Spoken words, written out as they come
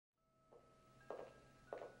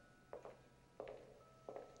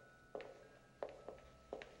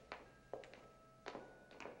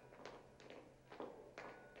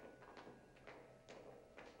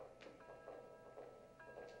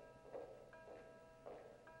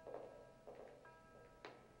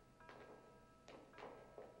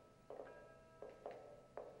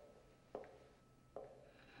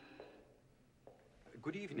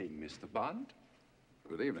Good evening, Mr. Bond.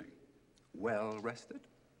 Good evening. Well rested?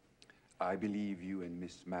 I believe you and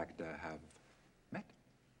Miss Magda have met?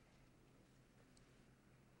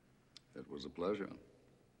 It was a pleasure.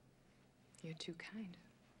 You're too kind.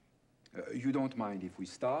 You don't mind if we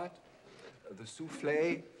start? The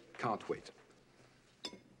souffle can't wait.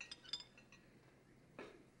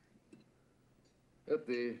 At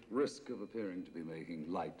the risk of appearing to be making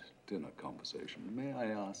light dinner conversation, may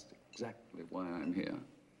I ask exactly why I'm here?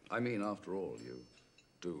 I mean, after all, you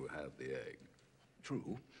do have the egg.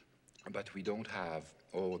 True, but we don't have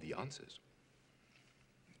all the answers.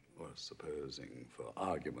 Or supposing, for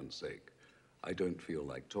argument's sake, I don't feel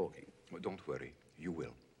like talking. Well, don't worry, you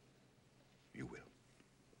will. You will.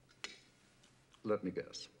 Let me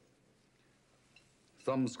guess.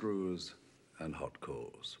 Thumbscrews and hot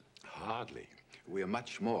coals. Hardly. We're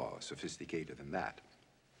much more sophisticated than that.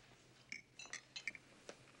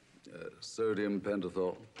 Sodium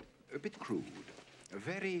pentothal. A bit crude,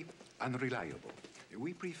 very unreliable.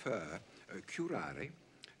 We prefer curare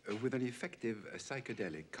with an effective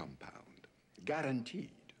psychedelic compound. Guaranteed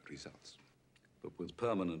results. But with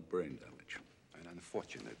permanent brain damage. An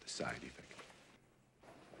unfortunate side effect.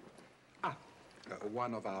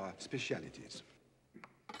 One of our specialities.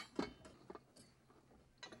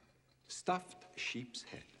 Stuffed sheep's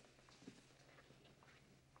head.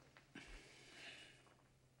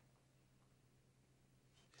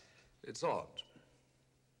 It's odd.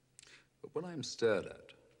 But when I'm stared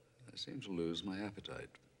at, I seem to lose my appetite.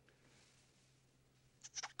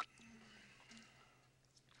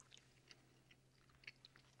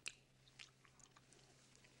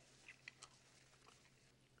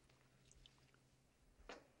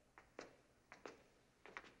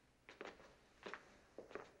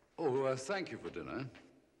 Oh, thank you for dinner.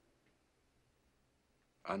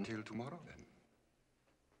 Until tomorrow, then.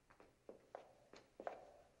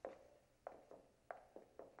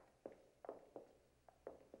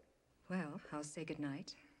 Well, I'll say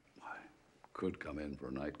goodnight. I could come in for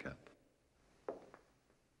a nightcap.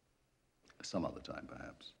 Some other time,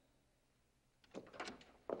 perhaps.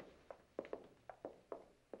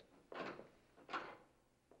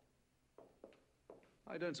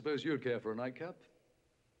 I don't suppose you'd care for a nightcap?